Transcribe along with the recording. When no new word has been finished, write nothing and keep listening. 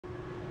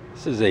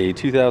This is a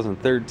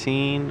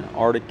 2013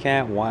 Arctic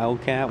Cat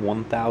Wildcat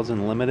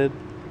 1000 Limited.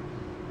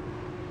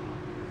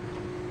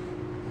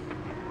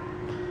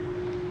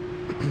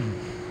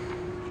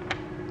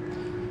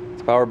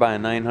 It's powered by a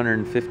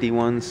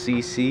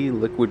 951cc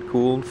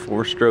liquid-cooled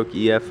 4-stroke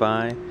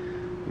EFI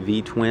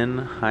V-twin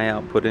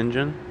high-output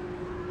engine.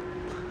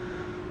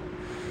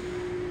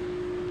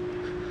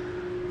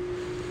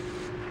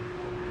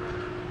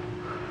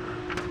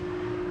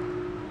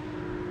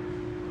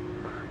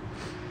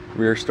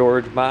 Rear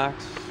storage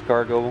box,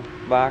 cargo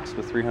box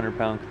with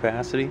 300-pound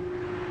capacity.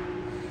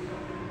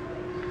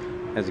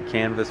 Has a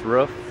canvas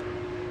roof.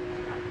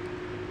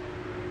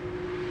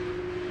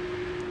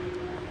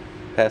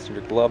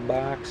 Passenger glove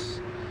box,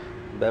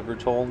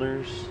 beverage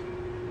holders.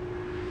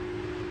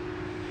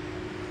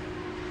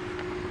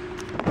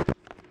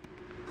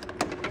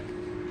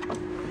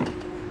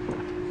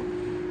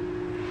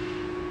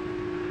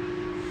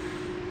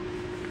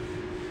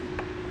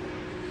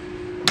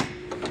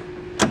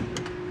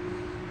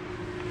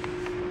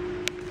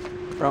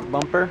 Front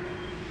bumper,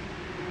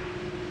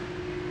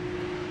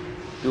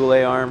 dual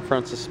A-arm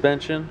front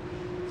suspension,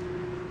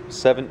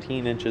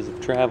 17 inches of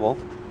travel.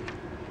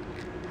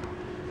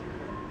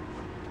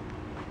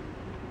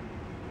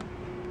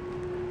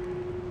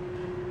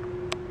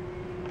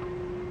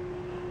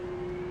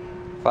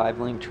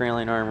 Five-link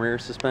trailing arm rear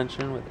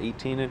suspension with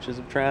 18 inches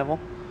of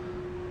travel.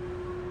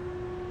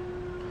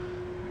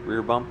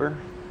 Rear bumper,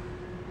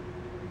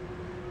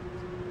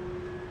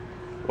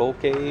 roll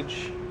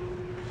cage,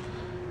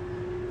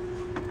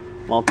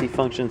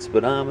 multi-function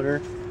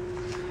speedometer,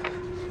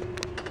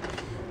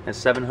 has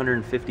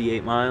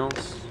 758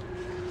 miles.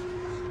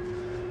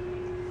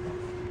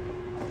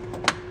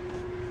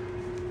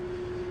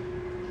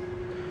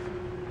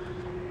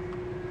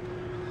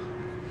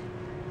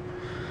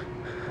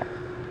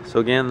 So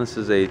again, this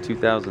is a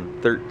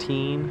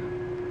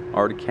 2013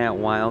 Arctic Cat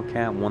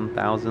Wildcat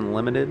 1000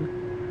 Limited.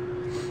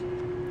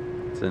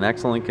 It's in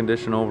excellent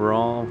condition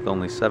overall with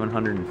only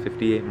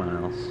 758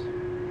 miles.